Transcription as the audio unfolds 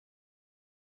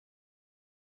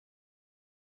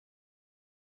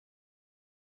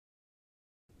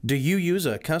Do you use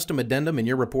a custom addendum in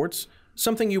your reports?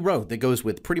 Something you wrote that goes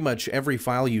with pretty much every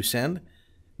file you send?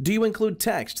 Do you include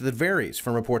text that varies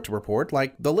from report to report,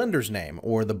 like the lender's name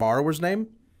or the borrower's name?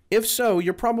 If so,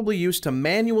 you're probably used to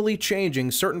manually changing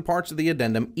certain parts of the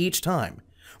addendum each time,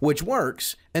 which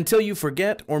works until you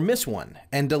forget or miss one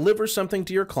and deliver something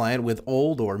to your client with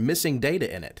old or missing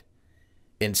data in it.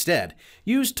 Instead,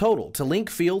 use total to link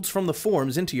fields from the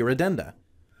forms into your addenda.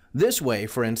 This way,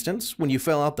 for instance, when you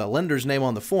fill out the lender's name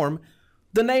on the form,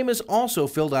 the name is also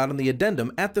filled out in the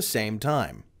addendum at the same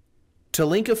time. To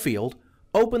link a field,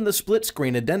 open the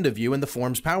split-screen addenda view in the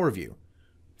form's Power View.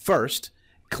 First,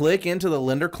 click into the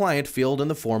lender client field in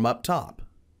the form up top.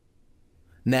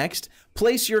 Next,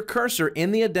 place your cursor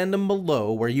in the addendum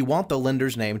below where you want the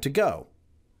lender's name to go.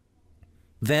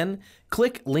 Then,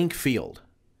 click Link Field.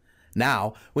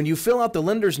 Now, when you fill out the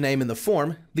lender's name in the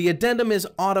form, the addendum is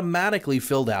automatically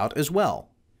filled out as well.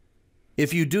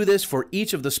 If you do this for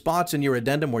each of the spots in your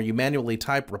addendum where you manually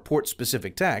type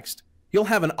report-specific text, you'll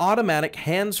have an automatic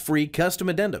hands-free custom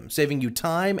addendum, saving you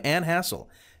time and hassle,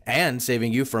 and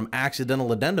saving you from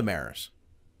accidental addendum errors.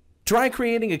 Try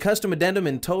creating a custom addendum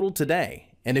in Total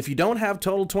today, and if you don't have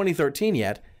Total 2013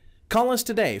 yet, call us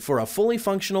today for a fully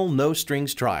functional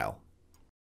no-strings trial.